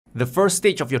The first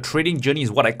stage of your trading journey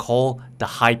is what I call the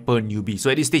hyper newbie. So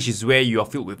at this stage is where you are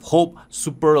filled with hope,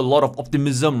 a lot of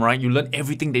optimism, right? You learn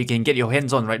everything that you can get your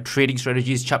hands on, right? Trading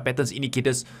strategies, chart patterns,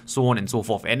 indicators, so on and so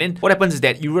forth. And then what happens is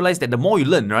that you realize that the more you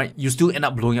learn, right, you still end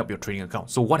up blowing up your trading account.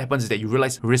 So what happens is that you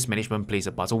realize risk management plays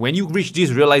a part. So when you reach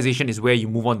this realization is where you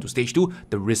move on to stage 2,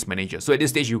 the risk manager. So at this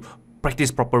stage, you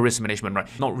practice proper risk management,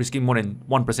 right? Not risking more than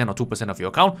 1% or 2% of your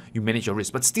account, you manage your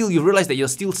risk. But still, you realize that you're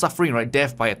still suffering, right?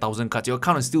 Death by 1,000 cuts. Your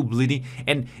account is still bleeding.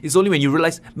 And it's only when you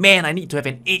realize, man, I need to have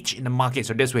an edge in the market.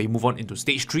 So that's where you move on into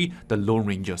stage 3, the Lone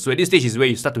Ranger. So at this stage is where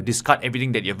you start to discard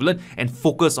everything that you've learned and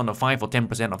focus on the 5 or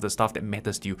 10% of the stuff that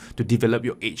matters to you to develop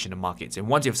your edge in the markets. And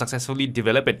once you've successfully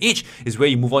developed an edge, is where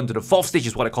you move on to the 4th stage,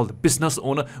 is what I call the business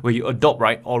owner, where you adopt,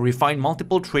 right, or refine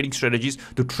multiple trading strategies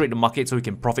to trade the market so you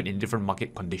can profit in different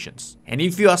market conditions. And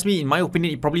if you ask me, in my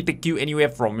opinion, it probably take you anywhere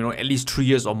from, at least 3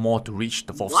 years or more to reach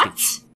the 4th stage.